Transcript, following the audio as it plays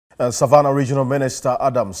Savannah Regional Minister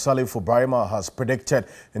Adam Salif Ibrahima has predicted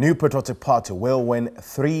the New Patriotic Party will win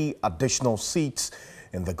 3 additional seats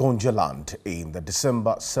in the Gonja land in the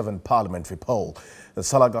December 7 parliamentary poll. The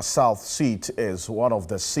Salaga South seat is one of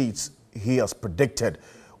the seats he has predicted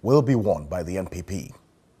will be won by the NPP.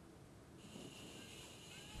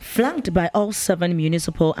 Flanked by all 7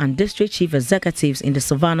 municipal and district chief executives in the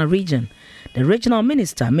Savannah region, the regional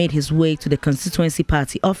minister made his way to the constituency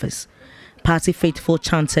party office. Party faithful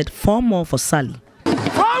chanted 4 more for Sali.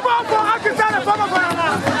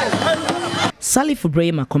 Salif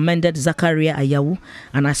Ibrahima commended Zakaria Ayawu,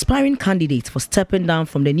 an aspiring candidate, for stepping down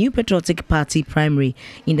from the New Patriotic Party primary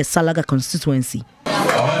in the Salaga constituency.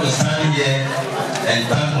 I want to stand here and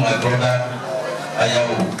thank my brother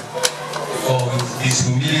Ayawu for his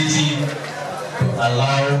humility to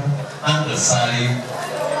allow Uncle Salif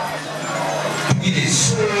to be the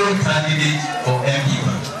sole candidate for NPP.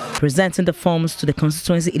 Presenting the forms to the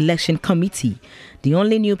Constituency Election Committee, the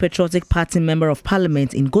only New Patriotic Party Member of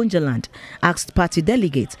Parliament in Gonjaland asked party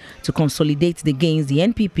delegates to consolidate the gains the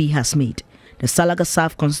NPP has made. The Salaga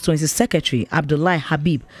South Constituency Secretary, Abdullahi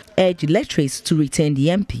Habib, urged electorates to retain the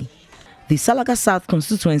MP. The Salaga South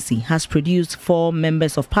constituency has produced 4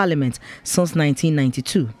 members of parliament since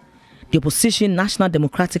 1992. The opposition National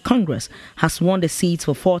Democratic Congress has won the seats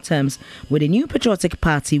for 4 terms, with the New Patriotic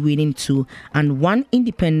Party winning 2 and 1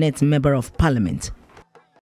 independent member of parliament.